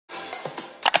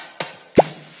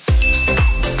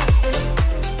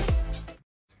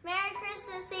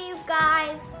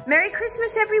Merry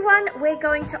Christmas, everyone. We're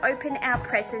going to open our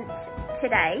presents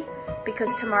today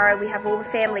because tomorrow we have all the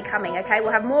family coming, okay?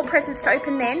 We'll have more presents to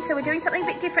open then, so we're doing something a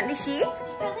bit different this year.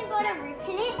 This present got a rip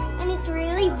in it, and it's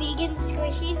really big and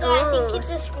squishy, so I think it's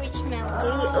a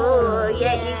Squishmallow. Oh,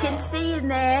 yeah, you can see in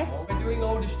there. We're doing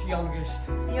oldest to youngest.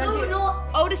 You want to do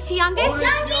oldest to youngest?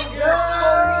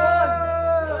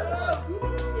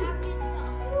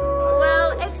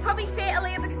 Well, it's probably fair,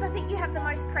 Aaliyah, because I think you have the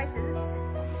most presents.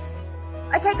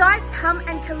 Okay, guys, come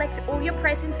and collect all your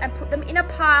presents and put them in a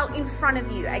pile in front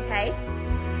of you, okay?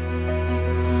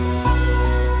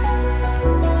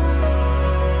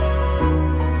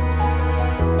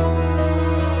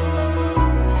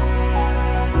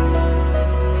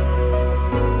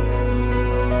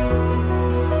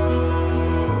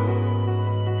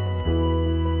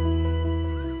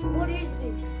 What is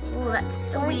this? Oh,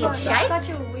 that's a weird shape. Such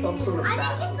a weird. Some sort of I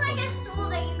think it's like a saw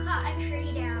that you cut a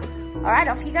tree down. All right,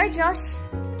 off you go, Josh.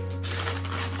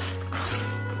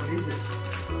 What is it?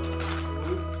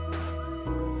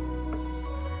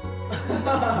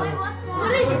 Wait, what's that?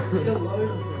 What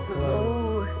is it?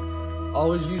 Oh, I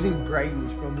was using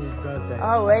Braden's from his birthday.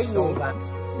 oh, were Stole you? that.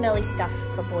 Smelly stuff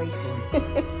for boys.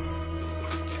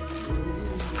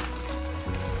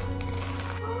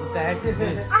 What the heck is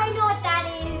this? I know what that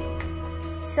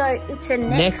is. So it's a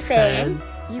neck fan.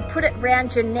 You put it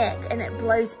round your neck and it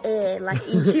blows air like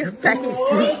into your face.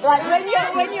 Like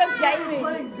when you're gaming.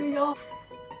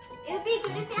 It would be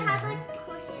good if it had like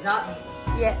cushions. That.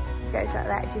 Yeah, it goes like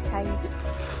that, it just hangs.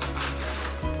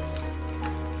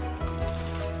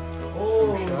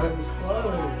 Oh, it's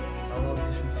clothes. I love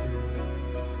this material.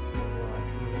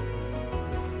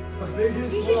 The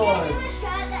biggest You should get one. him a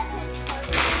shirt that says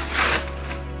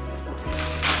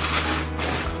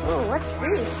Oh, what's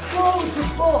this? Oh, it's a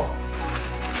box.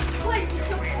 Wait, it's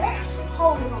a box?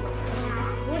 Hold on.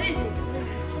 What is it?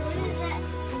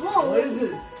 Whoa. What does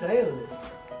it say on it?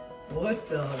 What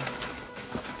the?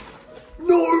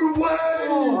 No way!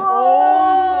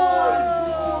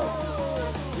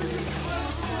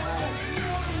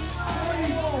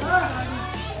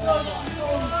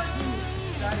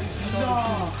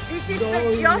 This is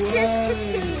for Josh's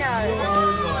casino.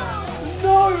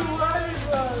 No way,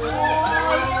 bro!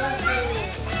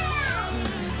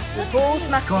 The balls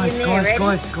must be in there, ready?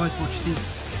 guys, watch this.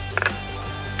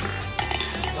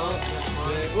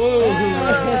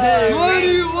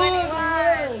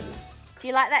 Do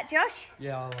you like that, Josh?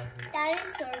 Yeah, I like it. That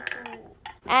is so cool.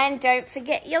 And don't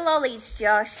forget your lollies,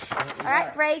 Josh. All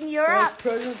right, Braden, you're First up.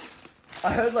 present.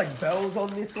 I heard like bells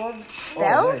on this one.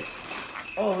 Bells?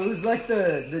 Oh, it was like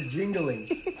the jingling.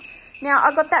 Now,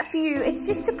 I got that for you. It's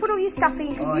just to put all your stuff in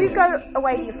because you go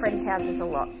away to your friends' houses a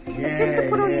lot. It's just to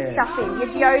put all your stuff in. Your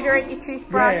deodorant, your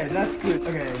toothbrush. Yeah, that's good.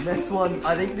 Okay, next one.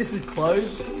 I think this is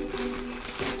clothes.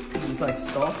 Because it's like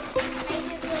soft.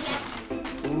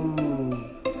 Ooh.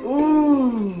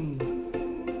 Ooh.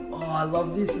 Oh, I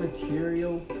love this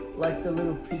material. Like the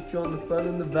little picture on the front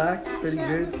and the back. Pretty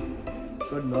good.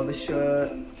 Got another shirt.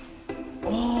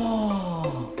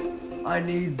 Oh, I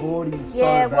need boardies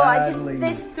Yeah, so well, badly.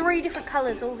 there's 3 different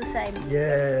colours, all the same.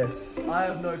 Yes. I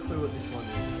have no clue what this one is.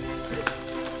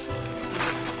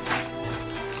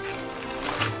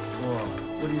 Oh,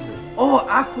 what is it? Oh,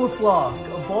 aqua flask,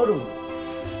 a bottle.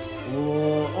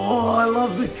 Oh, I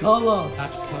love the colour.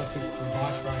 That's perfect for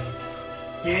bike riding.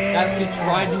 Yeah. That fits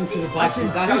right into the bike.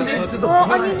 That's Goes perfect. into the Oh, on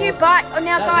bike. your new bike. Oh,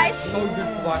 now, guys, That's so good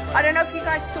for bike riding. I don't know if you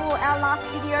guys saw our last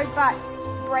video, but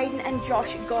Braden and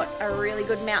Josh got a really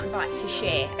good mountain bike to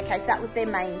share. Okay, so that was their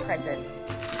main present.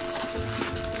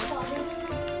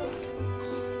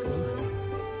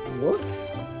 What?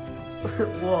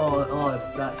 Whoa, oh,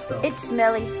 it's that stuff. It's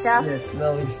smelly stuff. Yeah,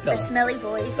 smelly The stuff. smelly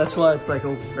boys. That's why it's like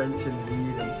all French and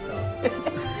weird and stuff.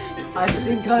 I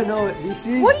think I know what this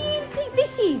is. What do you think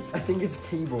this is? I think it's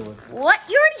keyboard. What?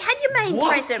 You already had your main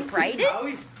present, Braden. How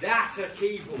is that a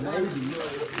keyboard? Maybe.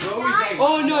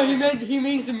 Oh no, he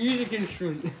means the music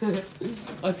instrument.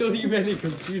 I thought he meant a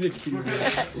computer keyboard.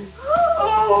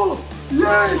 Oh!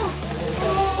 Yes!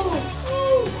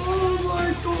 Oh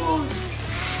my gosh!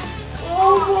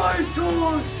 Oh my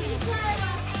gosh!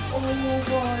 Oh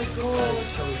my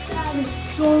gosh! It's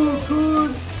so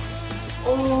good!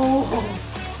 Oh!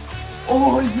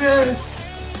 Oh yes!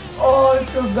 Oh,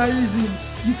 it's amazing!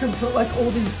 You can put like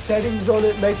all these settings on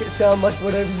it, make it sound like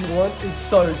whatever you want. It's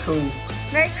so cool.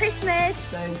 Merry Christmas.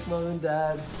 Thanks, Mum and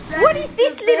Dad. What is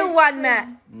this little one, Matt?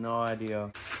 No idea.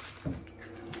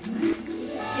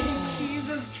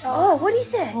 Oh, what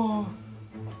is it? Oh,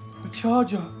 a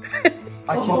charger.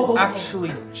 I can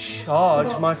actually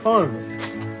charge my phone.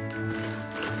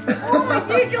 Oh, a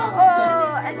neck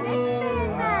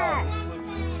fan, Matt.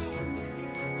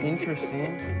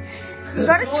 Interesting. You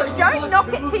gotta don't knock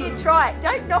it till you try it.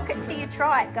 Don't knock it till you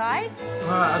try it, guys.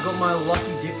 Alright, I got my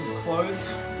lucky dip of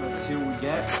clothes. Let's see what we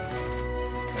get.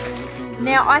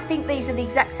 Now, I think these are the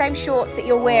exact same shorts that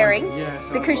you're wearing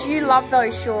because you love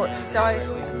those shorts.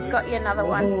 So, got you another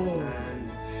one.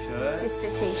 And shirt. Just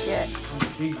a t-shirt.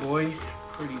 Big boy,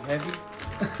 pretty heavy.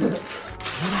 What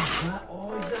is that?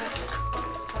 Oh, is that?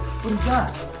 What is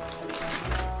that?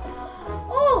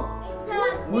 Oh!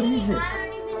 What is it? I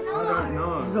don't even know. I don't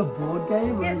know. Is it a board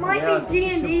game? Or It is might be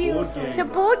D&D or something. It's a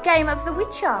board game of The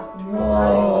Witcher.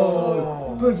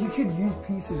 Whoa! Bro, you could use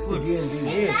pieces for D&D. Is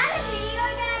that a video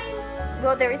game?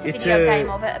 Well, there is a video game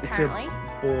of it, apparently.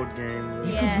 Board game.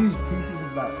 You Yeah. could use pieces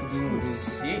of that for D&D.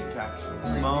 Sick,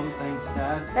 actually. Mom, thanks,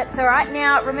 Dad. That's all right.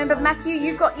 Now, remember, Matthew,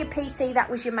 you got your PC. That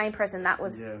was your main present. That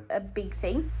was Yeah. a big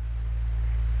thing.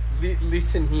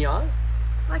 Listen here.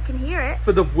 I can hear it.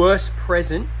 For the worst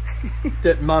present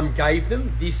that Mum gave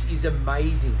them, this is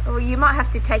amazing. Well, you might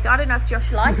have to take it. I don't know if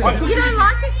Josh likes it. You don't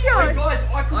like it, Hey Josh? guys,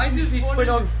 I could use this when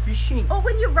I'm fishing. Or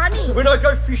when you're running. When I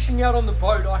go fishing out on the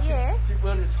boat, I can,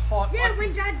 when it's hot. I Yeah, can-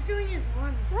 when Dad's doing his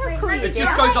run. Well, cool. it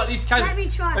just goes like this, Caleb. Let me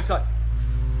try. It's like,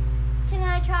 Can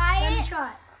I try it? Let me try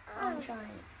it. I'm trying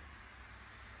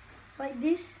it. Like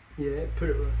this? yeah, put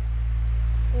it right.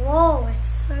 Whoa,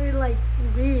 it's so like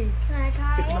weird. Can I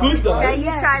try It's it? good though. Okay, you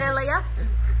tried it, Leah.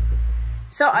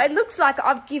 So it looks like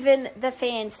I've given the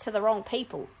fans to the wrong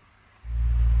people.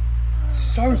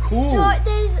 So cool. So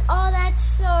there's, oh, that's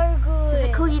so good. Does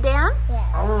it cool you down? Yeah.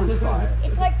 I want to try it.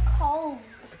 It's like cold.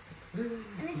 And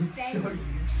it's big.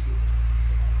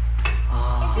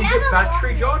 Is it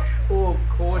battery, Josh, or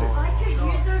corded? I could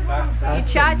use those ones.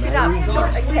 You charge it up.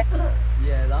 Okay.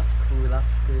 Yeah, that's cool.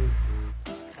 That's good.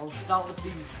 I'll start with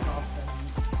these stuff.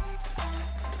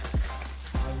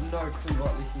 I have no clue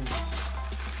what this is.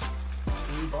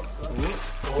 Reebok.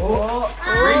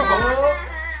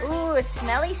 Ooh,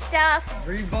 smelly stuff.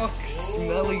 Reebok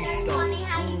smelly stuff. Funny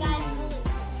how you guys really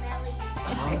smelly.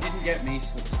 Mom didn't get me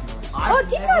some smells. Oh,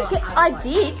 did I get? I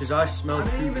did. Because I smelled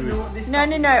too good. No,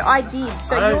 I did.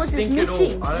 So I don't yours is stink at all.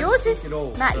 missing. I don't Yours stink is at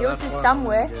all. Matt. So Yours that's is why I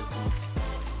somewhere. didn't get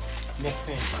it. Neck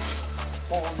fan.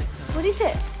 What is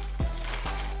it?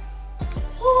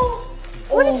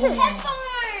 What is it?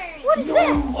 What is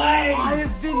that? I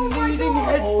have been needing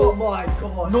headphones. Oh my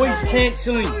god. Noise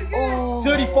cancelling. Oh.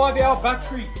 35-hour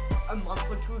battery. A month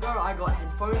or two ago, I got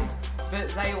headphones, but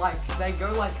they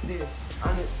go like this,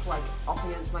 and it's like up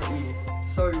against my ear.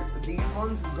 So these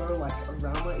ones go like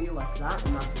around my ear like that,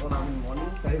 and that's what I've been wanting.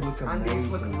 They look amazing. And these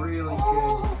look really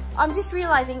good. I'm just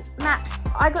realizing, Matt,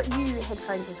 I got you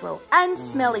headphones as well, and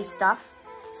smelly stuff.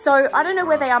 So I don't know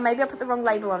where they are. Maybe I put the wrong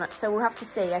label on it. So we'll have to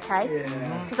see, okay?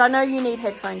 Yeah. Because I know you need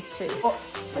headphones too.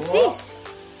 What's this?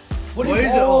 What is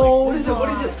it? Oh, what is it? What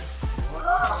is it?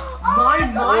 My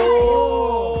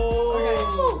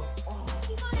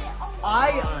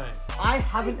Okay. I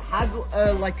haven't had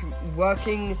like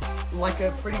working like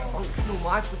a pretty functional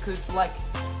mic because like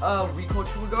a week or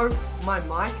two ago my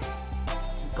mic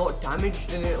got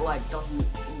damaged and it like doesn't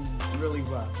really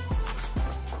work.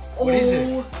 What is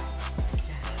it?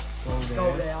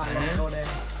 Go there, go there.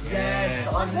 Yes, I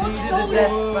What's needed going a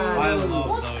desk I fan. love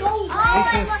What's those. gold?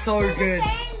 This is so good.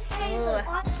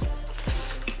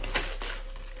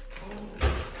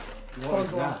 What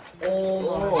is that?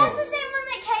 Oh That's the same one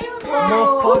that Caleb my. had.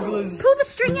 More pugglers. Pull the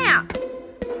string out.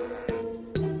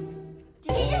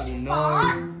 Did you just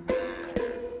fart?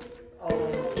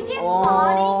 Is it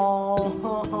farting?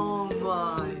 Oh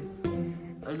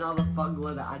my. Another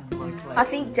fuggler to add to my collection.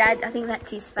 I think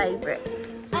that's his favourite.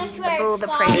 I swear all it's the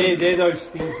farting. Yeah, they're those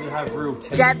things that have real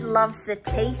teeth. Dad loves the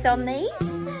teeth on these.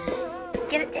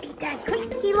 Get it to eat, Dad,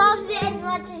 quick. He loves it as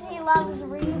much as he loves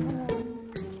reborns.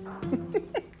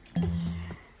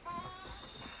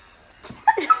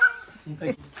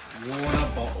 Water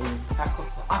bottle.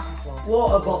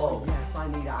 Water bottle. Yes, I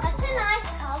need That's a aqua. nice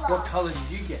colour. What colour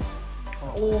did you get?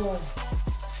 Oh.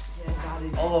 Yeah, that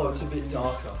is. Oh, it's a bit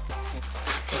darker.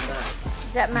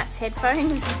 Is that Matt's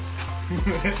headphones?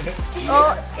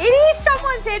 Oh, it is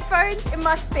someone's headphones. It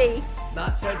must be.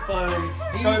 That's headphones.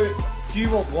 So, do you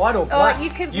want white or Oh, black? you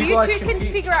two guys can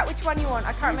pick. figure out which one you want.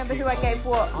 I can't remember who I gave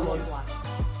what.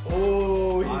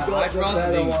 Oh, you got I'd the rather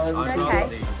better these. ones. I'd Okay.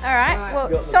 rather these. All right.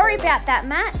 Well, sorry about that,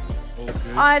 Matt. All good.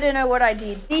 I don't know what I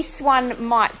did. This one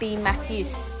might be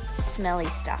Matthew's smelly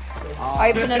stuff.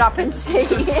 Open it up and see.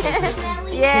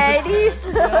 Yeah, it is.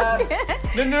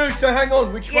 No, so hang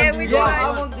on. Which Yeah, one do we you do. Yeah, guys I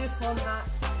want? want this one, Matt.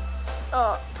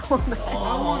 Oh, poor Matt. I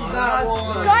want that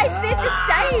one. Guys, they're the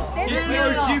same. They're It's the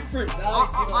no same. different.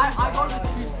 I got to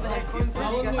choose the headphones. So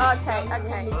you guys- Okay. Are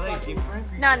they different?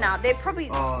 No, they're probably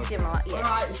similar. Yeah.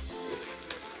 Alright.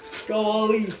 Go,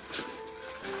 Ollie.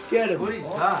 Get him. What is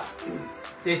that?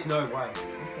 There's no way.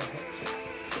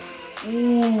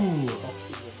 Ooh.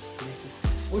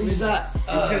 What is that?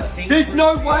 There's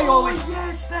no way, Ollie.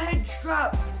 Yes, the head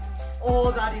strap.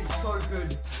 Oh, that is so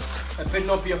good. It better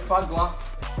not be a fuggler.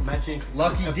 Imagine if it's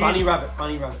Lucky a dip. bunny rabbit.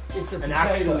 Bunny rabbit. It's a An potato.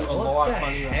 actual What alive the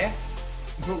bunny heck? rabbit.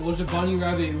 If it was a bunny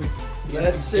rabbit, it would.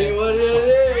 Let's see what it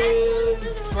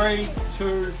is. 3,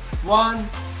 2, 1.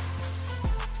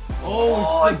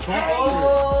 Oh, it's the okay.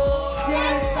 Oh,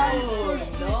 Yes, that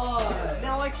is so nice.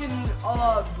 Now I can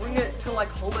bring it to like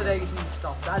holidays and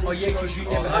stuff. That is Oh yeah, because you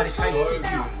so never had a cool. case, did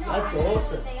you? That's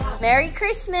awesome. Merry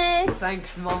Christmas.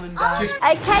 Thanks, Mum and Dad.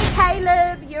 Okay,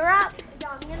 Caleb, you're up.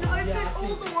 I'm gonna open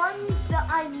all the ones that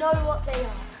I know what they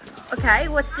are. Okay,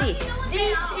 what's this?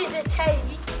 This is a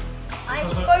teddy. I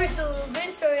exposed a little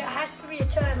bit, so it has to be a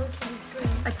turtle to be green.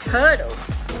 A turtle.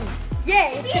 Yeah,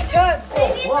 it's a turtle.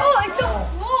 What? It's a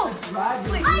frog.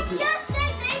 Dragon. I just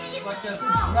said maybe it's Like a a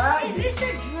frog. dragon. Is this a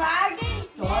dragon?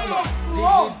 Tiger. Yeah,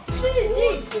 frog. What is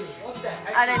this? What the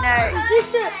heck? I don't know.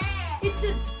 It's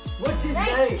a What's his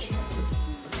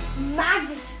name?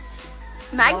 magnet.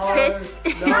 Magpus.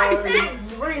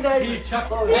 No. Rename Here, it. chuck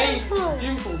Oh, Dimple.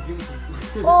 Dimple.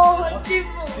 Oh,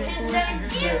 Dimple. His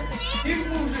name's Dimple.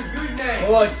 Dimple's a good name.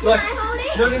 Oh, it's like.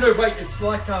 No, wait. It's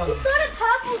like Got a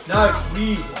purple No, it's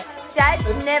weird.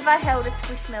 Dad's never held a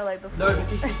squishmallow before. No, but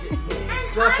this is.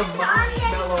 It's like a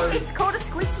marshmallow. It's called a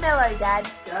squishmallow,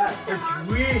 Dad. Yeah. It's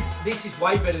weird. This is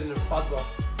way better than a fuggler.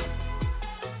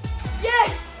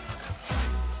 Yes!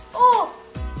 Oh,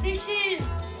 this is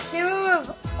Hero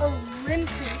of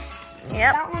Olympus.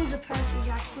 Yep. That one's a Percy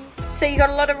Jackson. So you got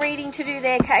a lot of reading to do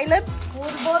there, Caleb.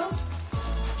 Water bottle.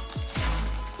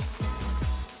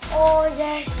 Oh,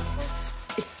 yes.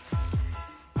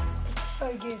 It's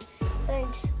so good.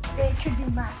 Thanks. It could be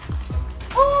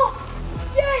math. Oh,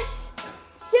 yes!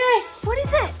 Yes! What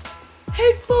is it?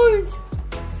 Headphones!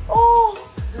 Oh,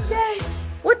 yes!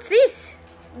 What's this?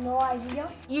 No idea.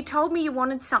 You told me you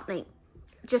wanted something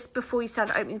just before you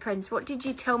started opening presents. What did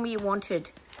you tell me you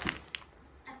wanted?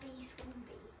 A bee swarm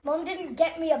bee. Mom didn't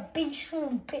get me a bee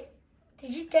swarm bee.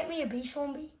 Did you get me a bee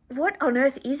swarm bee? What on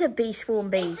earth is a bee swarm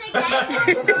bee?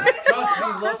 Trust me,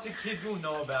 lots of kids will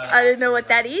know about it. I don't know what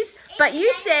that is, but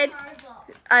you said,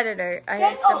 I don't know. I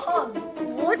Get heard a some,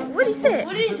 hug. what is it?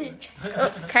 What is it?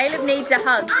 Oh, Caleb needs a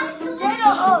hug. Get a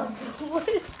hug. What?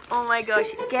 Oh my gosh,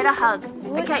 get a hug.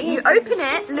 Okay, you open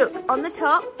it, look, on the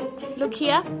top, look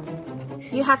here.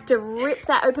 You have to rip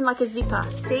that open like a zipper,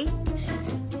 see?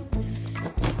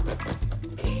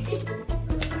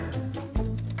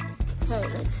 Okay,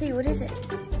 let's see, what is it?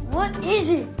 What is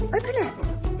it? Open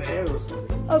it. Bear or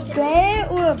something. A bear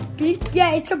or a bee?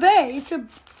 Yeah, it's a bear. It's a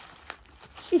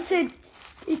Open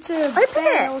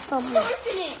bear it. or something.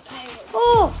 Open it,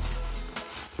 oh,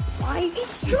 why is it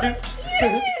so cute?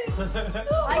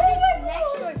 Why is it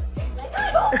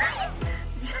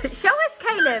next? Show us,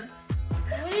 Caleb.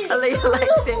 What is Aaliyah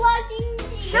likes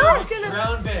it. Show us.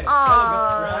 Brown bear. Aw.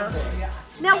 Caleb, it's brown bear.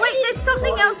 Now wait, there's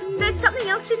something else. There's something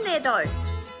else in there though.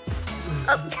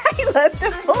 Oh, Caleb,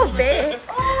 the poor bear.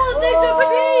 Oh, there's a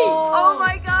bee. Oh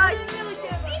my gosh.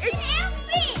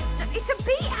 It's It's a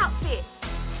bee outfit.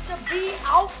 a bee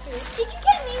outfit. Did you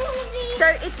get me one of these? So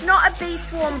it's not a bee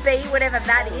swarm bee, whatever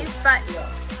that is, but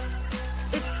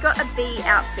it's got a bee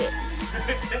outfit.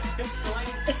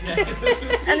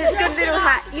 And it's got a little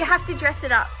hat. You have to dress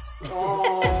it up.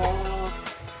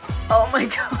 Oh my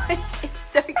gosh, it's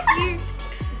so cute.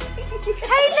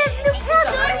 Caleb, look how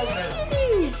cute it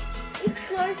is. It's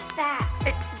so fat.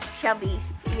 It's chubby,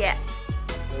 yeah.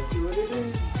 Let's see what it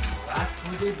is. That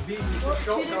would it be with the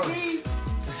shotgun.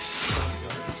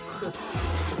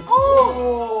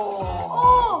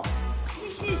 Oh,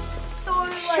 this is so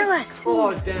like Show us.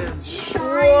 Oh, damn. shiny.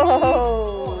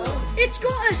 Whoa. It's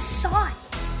got a sight.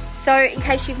 So in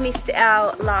case you've missed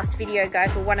our last video,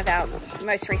 guys, or one of our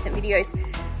most recent videos,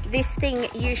 this thing,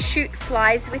 you shoot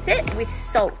flies with it with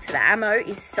salt. The ammo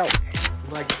is salt.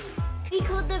 Like, He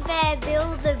called the bear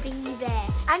Bill the Bee Bear.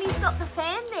 And he's got the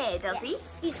fan there, does he?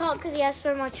 He's hot because he has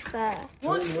so much fur.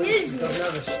 What It is it?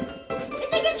 doesn't have a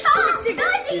It's a guitar.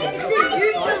 It's a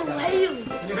ukulele.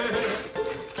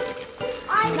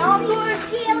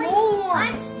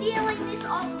 I'm stealing this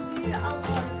off of you alone.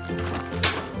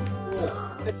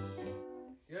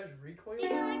 you guys recoil?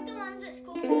 These are like the ones at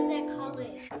school because they're colored.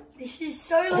 This is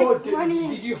so like Oh,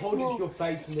 did you hold it to your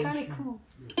face and then kind of shoot? cool.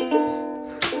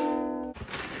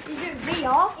 Is it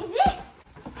VR? Is it?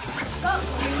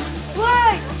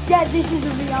 What? Yeah, this is a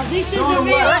VR. This is a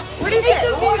VR. What is It's it?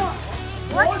 a VR.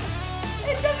 What?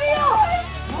 It's a VR.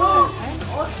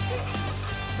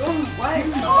 No way.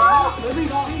 Oh! Let me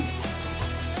see.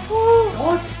 Oh!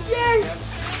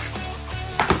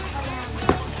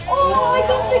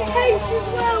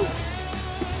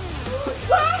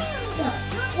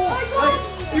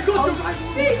 You got the right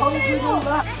Big colours with Sable. all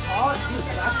that part, just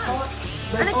that part.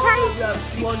 And a Makes case. it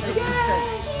 200%.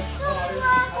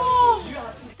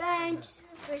 Thanks.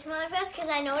 Where's my first? Because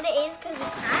I know what it is because it's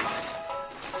cracked.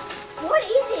 What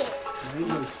is it?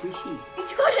 Rainbow squishy.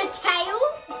 It's got a tail.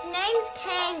 Its name's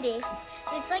Candice.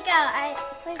 It's like I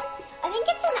think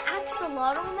it's an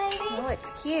axolotl maybe. Oh, it's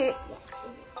cute.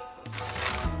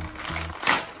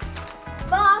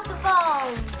 Bath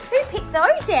bomb. Who picked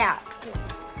those out?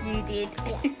 You did.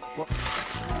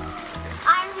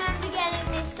 I remember getting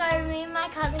this, so me and my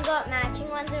cousin got matching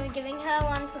ones and we're giving her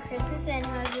one for Christmas and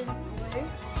hers is blue.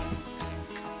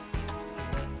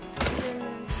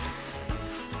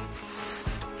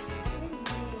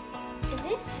 Is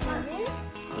this swimmers?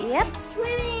 Yep.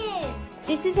 Swimmers!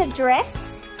 This is a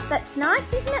dress. That's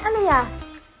nice, isn't it, Aaliyah?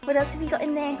 What else have you got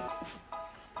in there?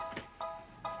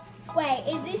 Wait,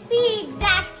 is this the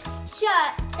exact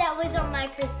shirt that was on my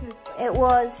Christmas list? It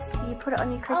was. You put it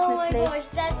on your Christmas Oh my gosh,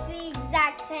 list. that's the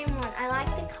exact same one. I like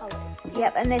the colours.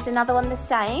 Yep, and there's another one the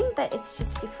same, but it's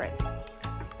just different.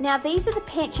 Now, these are the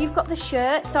pants. You've got the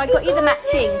shirt, so I got you the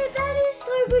matching. That is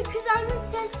so good because I'm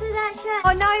obsessed with that shirt.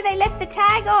 Oh no, they left the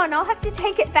tag on. I'll have to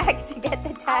take it back to get the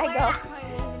I'll tag wear it off. at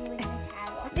home even with the tag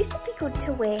on. This would be good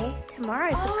to wear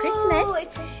tomorrow for Oh, Christmas.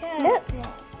 it's a shirt. Look,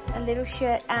 a little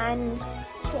shirt and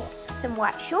some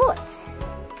white shorts.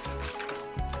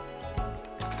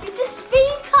 It's a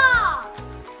speaker!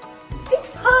 It's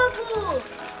purple!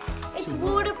 It's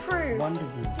waterproof.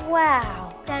 Wonderful. Wow.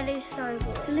 That is so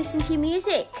good. To listen to your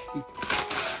music. The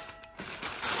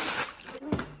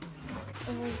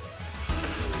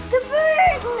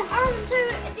boots! So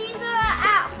these are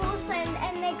at horse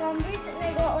and they're gum boots and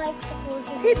they got like the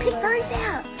horses. Who picked those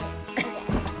out?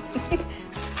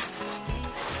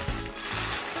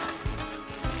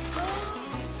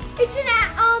 It's an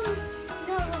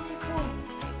no, what's it called?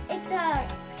 It's a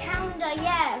calendar,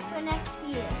 yeah, for next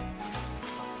year.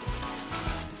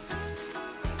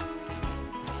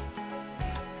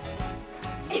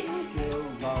 Still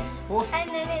loves horses. And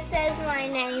then it says my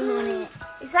name on it.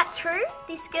 Is that true?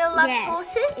 This girl loves Yes,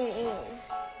 horses? It is.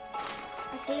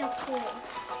 I see a horse.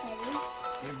 Ready?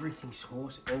 Everything's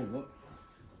horse. Oh, what?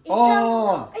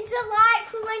 It's a light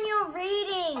for when you're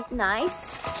reading.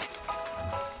 Nice.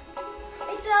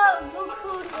 It's a book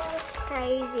called Horse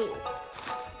Crazy.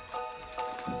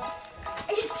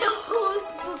 It's a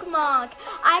horse bookmark.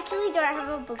 I actually don't have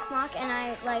a bookmark and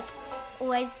I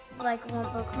always want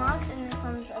bookmarks and this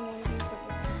one's amazing for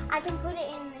books. I can put it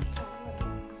in this one.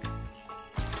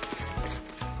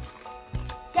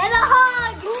 Get a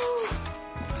hug!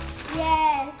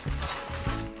 Yes.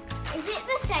 Is it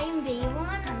the same bee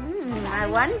one? I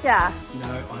wonder.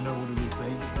 No, I know what it would be.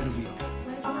 It'll be.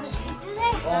 Oh shit, do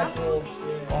they have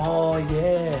horses? Oh,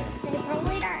 yeah. They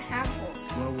probably don't have horses.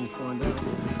 Well, we'll find out.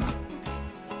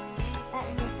 That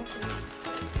is interesting.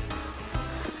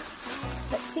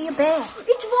 Let's see a bear.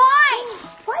 It's white!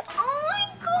 What? Oh my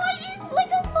god, it's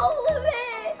like a polar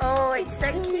bear! Oh, it's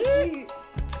so cute.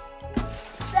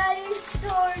 That is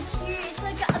so cute. It's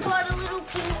like I got a little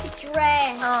pink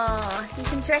dress. Oh, you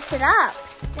can dress it up.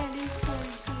 That is so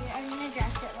cute. I'm gonna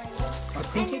dress it later. I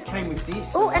think it came with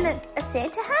this. Oh, and a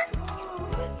Santa hat?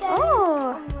 That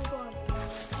Oh. is, oh my god.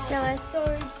 Show us. So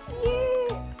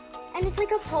cute. And it's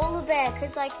like a polar bear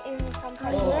because like in some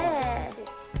kind of Yeah.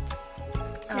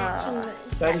 matching Oh. them.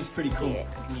 That is pretty cool. cute.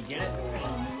 Can you get it?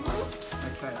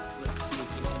 Okay, let's see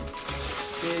if we can.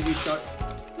 There you go.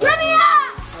 Let me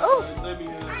out! Oh. Let me I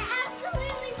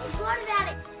absolutely forgot about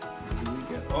it. Here we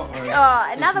go. Uh-oh.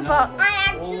 Oh, another box. I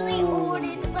actually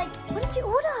ordered like What did you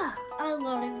order? a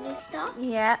lot of this stuff.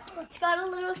 Yeah. It's got a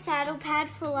little saddle pad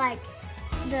for like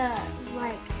the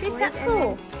What's toys that and for?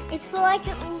 then it's for like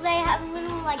they have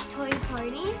little like toy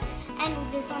ponies and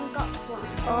this one's got fluff.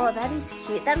 Oh, that is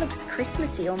cute. That looks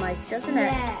Christmassy almost, doesn't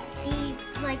it? Yeah, these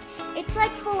it's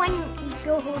like for when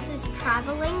your horse is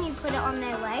traveling, you put it on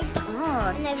their legs.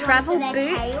 Oh, And there's travel one for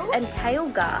their boots tail. and tail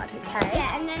guard. Okay.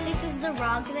 Yeah, and then this is the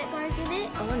rug that goes with it.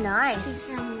 Oh, nice.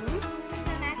 The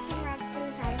matching rug to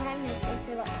the saddle pad and it's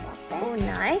also got fluff there. Oh,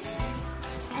 nice.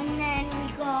 And then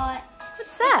we got.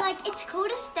 What's that? It's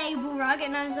called a stable rug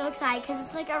and I'm so excited because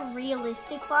it's like a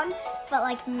realistic one but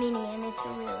like mini and it's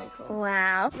really cool.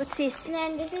 Wow. What's this? And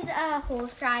then this is a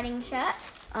horse riding shirt.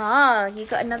 Oh, you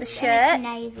got another And shirt. it's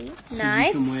navy.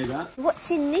 Nice. So you can wear that. What's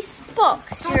in this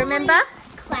box? Do you remember?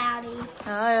 Cloudy.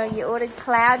 Oh, you ordered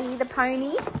Cloudy the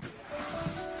pony.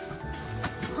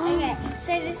 Okay,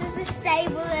 so this is the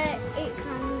stable that it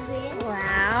comes in.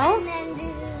 Wow. And then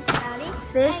this is Cloudy.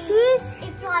 There And she is.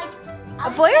 It's like A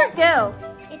boy or a girl?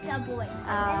 It's a boy.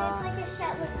 Oh. And it's like a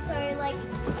shirt with so like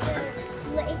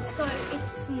it's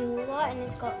and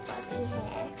it's got fuzzy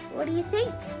hair. What do you think?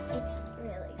 It's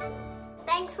really good.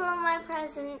 Thanks for all my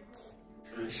presents.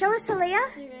 Show us, Aaliyah.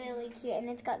 It's really cute, and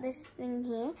it's got this thing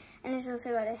here, and it's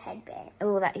also got a headband.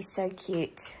 Oh, that is so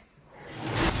cute.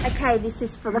 Okay, this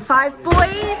is for the 5 boys.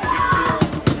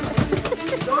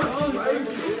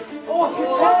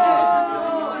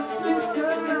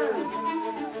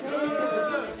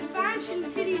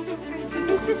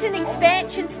 This is an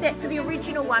expansion set for the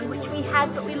original one, which we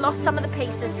had, but we lost some of the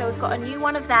pieces, so we've got a new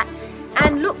one of that.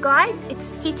 And look, guys, it's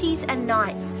cities and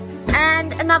nights.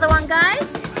 And another one, guys.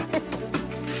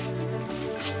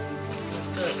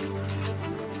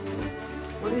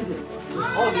 What is it?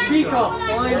 Oh, speaker,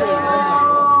 finally.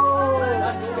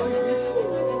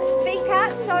 A speaker,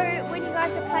 so when you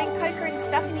guys are playing poker and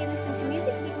stuff and you listen to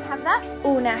music, you can have that.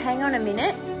 Oh, now hang on a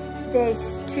minute.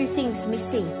 There's 2 things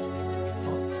missing.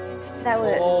 They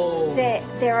were,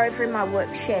 they're over in my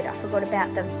work shed. I forgot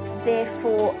about them. They're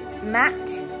for Matt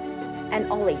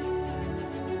and Ollie. Do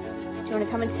you want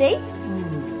to come and see?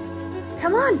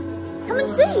 Come on, come and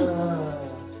see.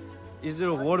 Is it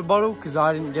a water bottle? Because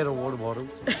I didn't get a water bottle,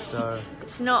 so...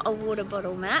 It's not a water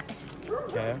bottle, Matt.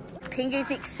 Okay. Pingu's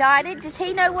excited. Does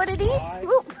he know what it is?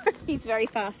 Whoop. He's very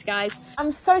fast, guys.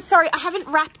 I'm so sorry. I haven't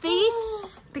wrapped these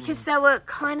because they were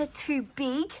kind of too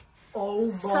big.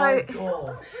 Oh my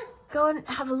gosh. Go and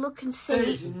have a look and see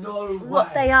There's no way.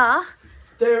 what they are.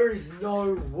 There is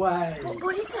no way.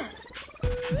 What is it?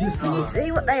 Just Can you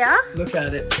see what they are? look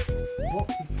at it.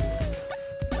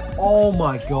 Oh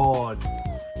my god.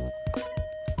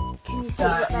 Can you see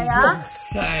That what they is are?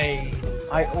 insane.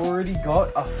 I already got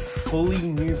a fully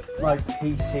new, like,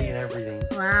 PC and everything.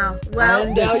 Wow. Well,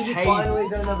 And now the you table. finally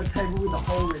don't have a table with a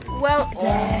hole in it. well, Oh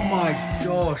my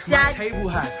gosh, Dad- my table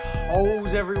has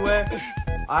holes everywhere.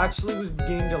 I actually was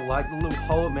beginning to like the little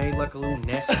hole it made, like a little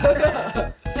nest.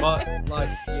 But, like,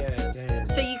 yeah, damn.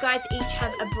 so you guys each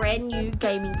have a brand new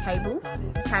gaming table.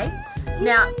 Okay.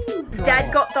 Now,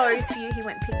 Dad got those for you. He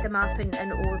went and picked them up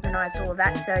and organised all of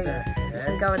that. So you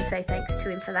can go and say thanks to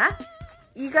him for that.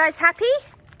 You guys happy?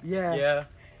 Yeah. Yeah.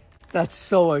 That's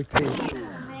so OP. I'm putting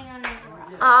on his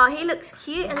rock. Oh, he looks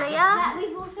cute, Aaliyah. But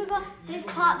we've also got this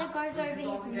part that goes over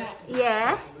his neck.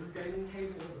 Yeah.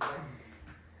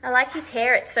 I like his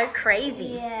hair. It's so crazy.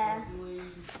 Yeah.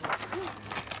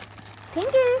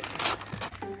 Pingu.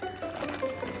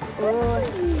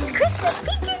 Oh, it's Christmas,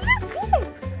 Pingu.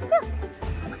 Look,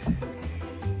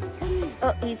 Pingu.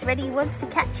 Oh, he's ready. He wants to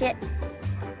catch it.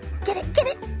 Get it, get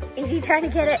it. Is he trying to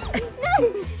get it?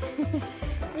 No.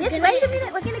 Just wait a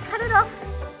minute. We're going to cut it off.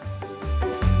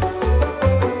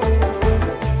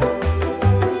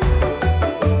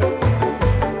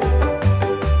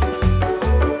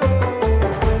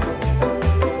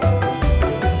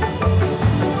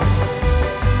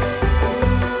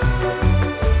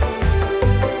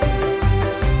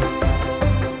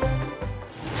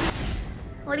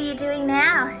 What are you doing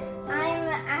now? I'm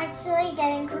actually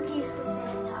getting cookies for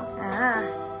Santa. Ah.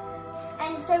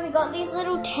 And so we got these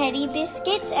little teddy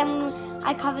biscuits and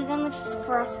I covered them with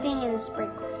frosting and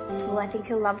sprinkles. Well, I think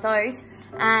he'll love those.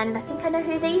 And I think I know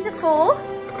who these are for.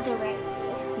 The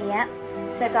reindeer. Yeah.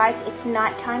 So guys, it's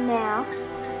night time now.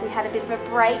 We had a bit of a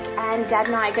break and Dad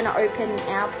and I are going to open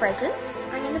our presents.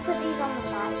 I'm going to put these on the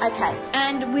fire. Okay.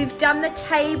 And we've done the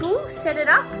table, set it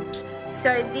up.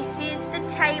 So this is the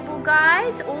table,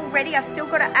 guys, all ready. I've still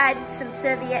got to add some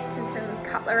serviettes and some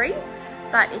cutlery,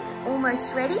 but it's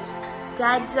almost ready.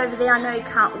 Dad's over there. I know he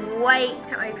can't wait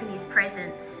to open his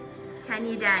presents. Can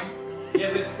you, Dad?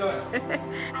 Yeah, let's go. I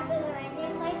put the reindeer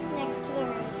plates next to the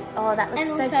reindeer. Oh, that looks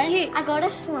And so also, cute. I got a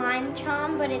slime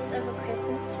charm, but it's of a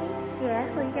Christmas tree. Yeah,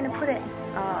 where are you going to put it?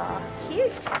 Oh,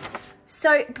 cute.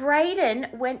 So Braden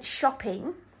went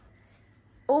shopping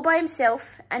all by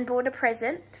himself and bought a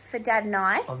present for Dad and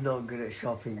I. I'm not good at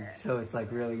shopping, so it's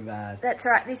like really bad. That's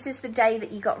right. This is the day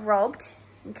that you got robbed.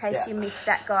 In case Yeah. you missed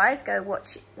that, guys, go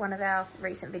watch one of our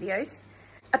recent videos.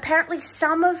 Apparently,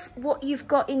 some of what you've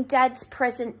got in Dad's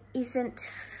present isn't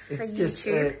for It's just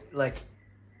YouTube. like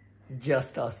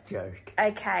just us joke.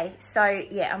 Okay, so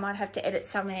yeah, I might have to edit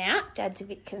some out. Dad's a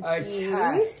bit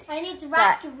confused. And it's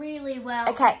wrapped really well.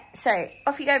 Okay, so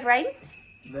off you go, Braden.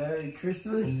 Merry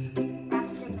Christmas.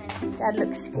 Dad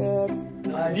looks scared.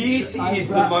 This is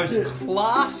the most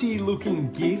classy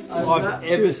looking gift I've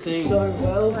ever seen. So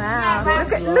well. Wow.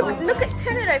 Look at,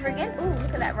 turn it over again. Oh,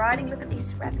 look at that writing. Look at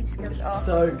these wrapping skills. Oh.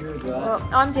 So good, right? Well,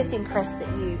 I'm just impressed that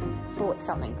you bought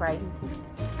something, Braden.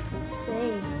 Let's see.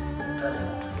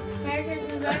 Merry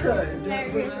Christmas, Merry Christmas,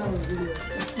 Merry Christmas.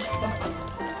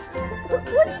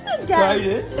 What is it, Dad?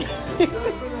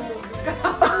 Braden.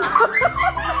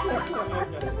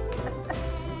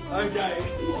 Okay.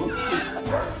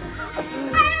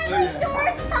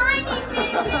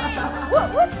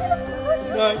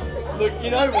 No, look, you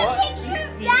know It's a what? picture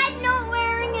of Dad not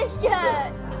wearing a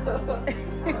shirt.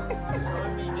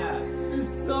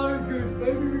 It's so good.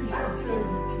 Maybe we should show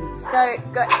YouTube. So,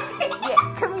 go, yeah,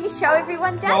 can we show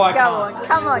everyone, Dad? No, I Go can't. on,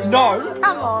 come on. No.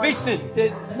 Come on. Listen,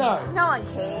 no. No one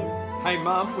cares. Hey,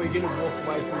 Mum, we're going to walk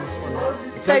away from this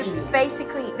one. So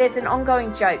basically, there's an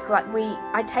ongoing joke. Like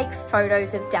I take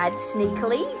photos of Dad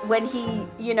sneakily when he,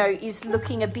 you know, is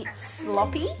looking a bit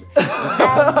sloppy. And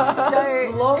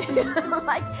so,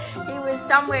 like he was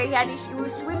somewhere. He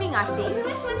was swimming, I We think.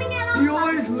 were swimming at our He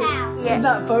always mum's looks. house. Yeah. In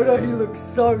that photo, he looks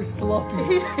so sloppy.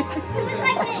 It was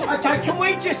like this. Okay, can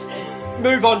we just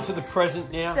move on to the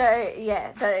present now? So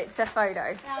yeah, it's a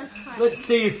photo. That was fun. Let's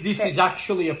see if this is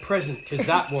actually a present, because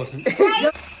that wasn't.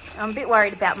 I'm a bit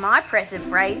worried about my present,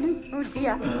 Brayden. Oh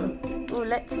dear. Oh,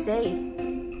 let's see.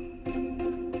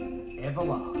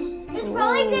 Everlast. It's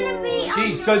probably gonna be.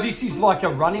 Gee, so this is like a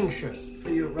running shirt. For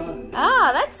your run.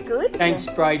 Ah, that's good. Thanks,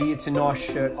 Brady. It's a nice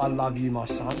shirt. I love you, my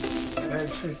son. Merry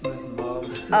Christmas,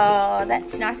 Mum. Oh,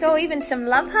 that's nice. Oh, even some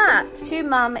love hearts. To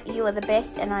Mum, you are the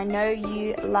best, and I know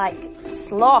you like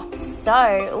sloths.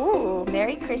 So, ooh,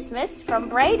 Merry Christmas from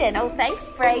Brayden. Oh, thanks,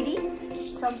 Brady.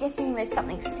 So I'm guessing there's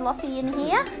something slothy in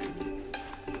here.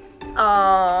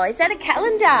 Oh, is that a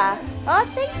calendar? Oh,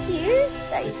 thank you.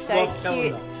 That is so Sloth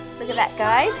cute. calendar. Look at that,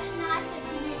 guys. So much nicer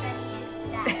to you than he is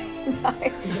today. No.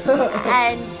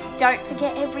 And don't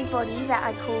forget, everybody, that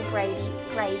I call Brady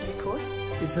Puss.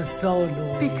 It's a so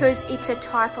annoying. Because it's a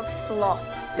type of sloth.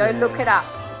 Go look it up.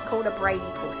 It's called a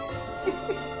Brady Puss.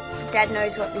 Dad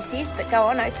knows what this is, but go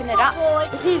on, open it up.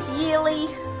 His yearly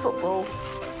football.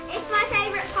 It's my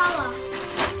favourite colour.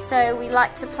 So we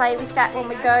like to play with that when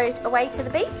we go away to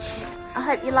the beach. I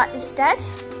hope you like this, Dad.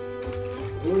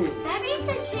 Maybe it's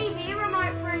a TV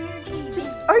remote for a new TV.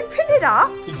 Just open it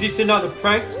up. Is this another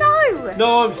prank? No.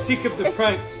 No, I'm sick of the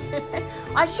pranks.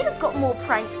 I should have got more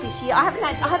pranks this year. I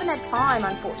haven't had time,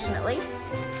 unfortunately.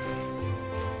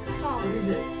 What is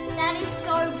it? That is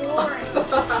so boring.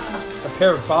 A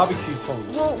pair of barbecue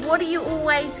tongs. Well, what are you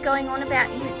always going on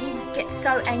about? You get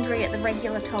so angry at the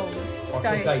regular tongs.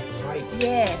 Because they break.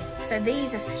 Yeah, so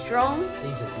these are strong.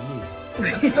 These are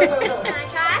weird. Can I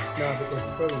try? No, but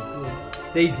they're pretty good.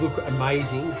 These look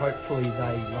amazing. Hopefully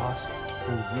they last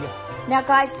all year. Now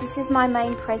guys, this is my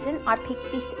main present. I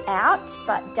picked this out,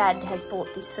 but Dad has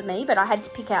bought this for me, but I had to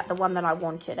pick out the one that I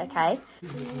wanted, okay?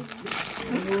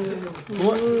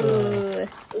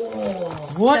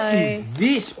 What is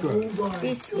this, bro?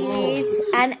 This is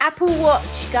an Apple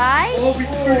Watch, guys.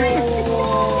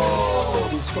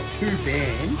 It's got two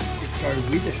bands that go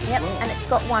with it as Yep, well. and it's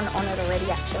got one on it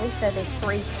already actually, so there's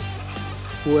 3.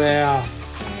 Wow.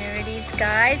 There it is,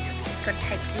 guys. We've just got to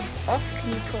take this off.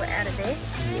 Can you pull it out of there?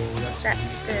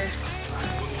 That's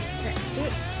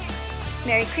it.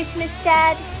 Merry Christmas,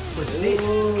 Dad. What's this?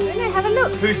 No, have a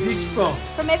look. Who's this from?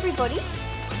 From everybody.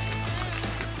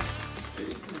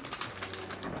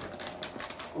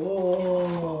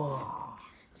 Oh.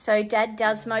 So Dad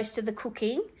does most of the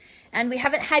cooking, and we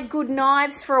haven't had good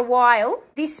knives for a while.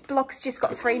 This block's just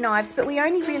got 3 knives, but we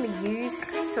only really use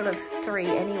sort of 3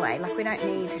 anyway. Like we don't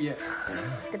need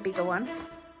the bigger one.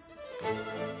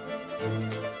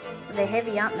 They're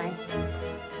heavy, aren't they?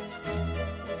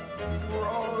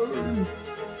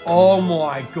 Oh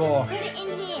my gosh. Put it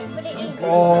in here. Put it in.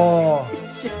 Oh.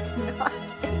 It's just a knife.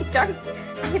 Don't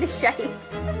get a shave.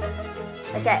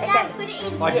 Okay, Dad, okay. put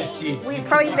it in. I just did. We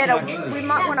probably better, we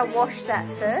might want to wash that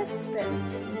first, but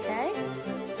okay.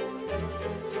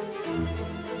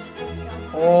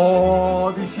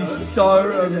 Oh, this is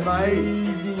so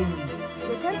amazing.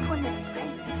 Yeah, don't point it.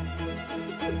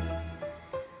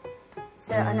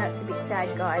 So I know it's a bit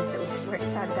sad, guys, that we're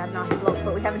excited about a knife block,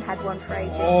 but we haven't had one for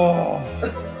ages. Oh.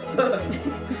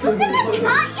 You're gonna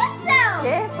cut yourself.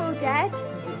 Careful, Dad.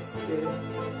 He's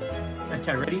obsessed.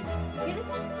 Okay, ready?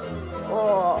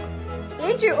 Oh,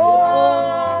 Andrew.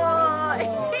 Oh,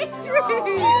 Andrew.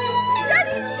 That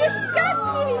is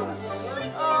disgusting.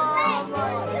 Oh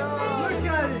my God. Look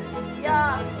at it.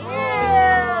 Yeah.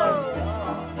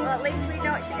 Ew. Well, at least we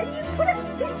know it should. And you put it in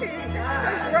Andrew. That's so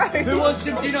gross. Who wants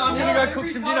some dinner? I'm gonna go cook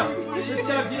some dinner. Let's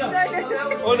go have dinner.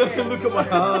 No. Oh no, look at my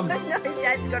arm. No,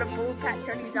 Dad's got a bald patch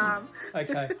on his arm.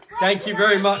 Okay. Thank you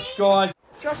very much, guys.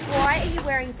 Josh, why are you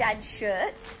wearing Dad's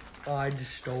shirt? I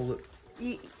just stole it.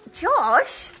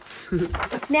 Josh?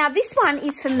 Now, this one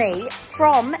is for me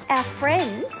from our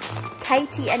friends,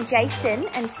 Katie and Jason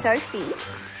and Sophie.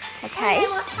 Okay?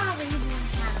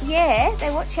 Yeah,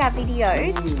 they watch our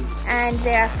videos and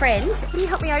they're our friends. Can you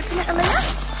help me open it, Alina?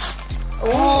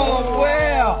 Oh,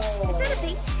 wow. Is that a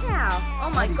beach towel?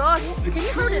 Oh my gosh. Can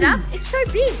you hold it up? It's so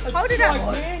big. Hold it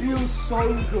up. It feels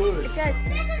so good. It does.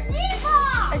 There's a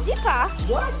zipper. A zipper?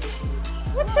 What?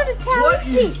 What sort of towel What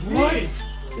is is this?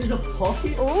 this? There's a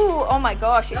pocket? Oh my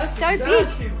gosh, it's so big.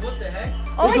 What the heck?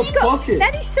 Oh, There's a you got pocket.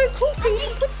 that is so cool. So you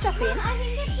can put stuff in. I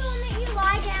think it's the one that you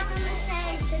lie down on the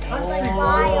sand so it's like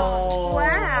lie on.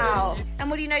 Wow. And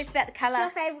what do you notice about the It's your colour?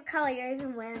 favourite colour, you're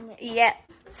even wearing it. Yeah.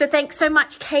 So thanks so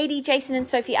much, Katie, Jason, and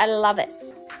Sophie. I love it.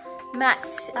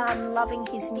 Matt's loving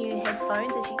his new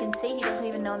headphones. As you can see, he doesn't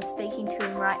even know I'm speaking to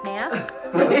him right now.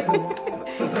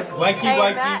 Wakey, Hey,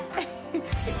 wakey. Matt.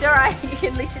 It's all right. You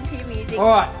can listen to your music. All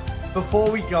right, before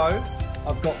we go,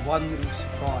 I've got one little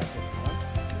surprise.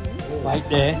 Wait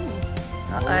there.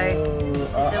 Uh-oh.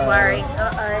 This is a worry.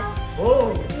 Uh-oh.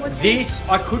 Oh. What's this? This,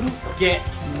 I couldn't get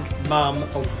Mum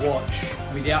a watch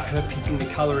without her picking the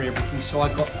colour and everything, so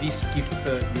I got this gift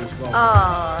for you as well.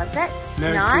 Oh, that's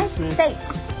Merry nice. Christmas. Thanks.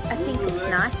 I think it's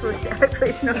nice. We'll see. Hopefully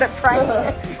it's not a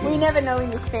prank. We never know in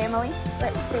this family.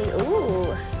 Let's see.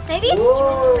 Ooh. Maybe it's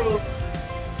Whoa. jewellery.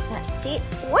 That's it.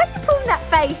 Why are you pulling that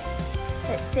face?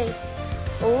 Let's see.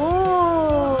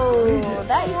 Oh,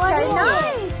 that is so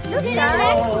nice. Look,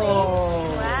 guys.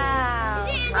 Oh. Wow.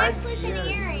 Is it a necklace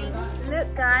and earrings?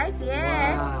 Look, guys.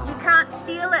 Yeah. Wow. You can't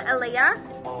steal it,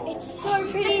 Aaliyah. It's so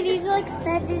pretty. These are like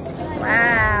feathers.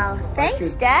 Wow.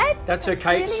 Thanks, Dad. That's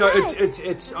okay. really So nice.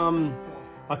 it's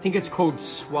I think it's called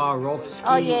Swarovski.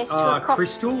 Oh, yes.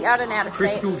 Crystal. I don't know how to say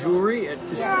Crystal it. jewelry. It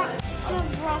just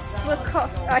Swakov.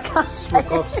 I can't say it.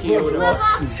 Swarovski or whatever.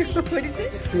 What is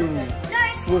it?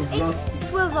 Swarovski.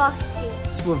 Swarovski.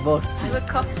 Swarovski.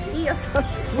 Swakovsky or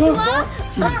something.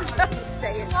 I can't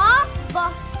say it.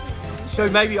 Swarovski. So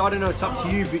maybe, I don't know, it's up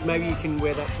to you, but maybe you can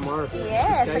wear that tomorrow for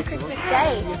Yeah, for Christmas Christmas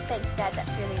Day. Day. Thanks, Dad.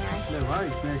 That's really nice. No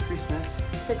worries. Merry Christmas.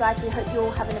 So, guys, we hope you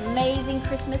all have an amazing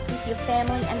Christmas with your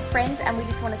family and friends. And we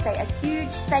just want to say a huge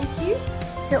thank you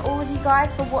to all of you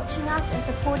guys for watching us and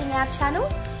supporting our channel.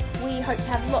 We hope to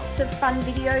have lots of fun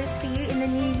videos for you in the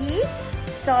new year.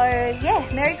 So, yeah,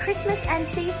 Merry Christmas and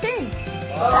see you soon.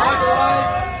 Bye,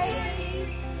 guys.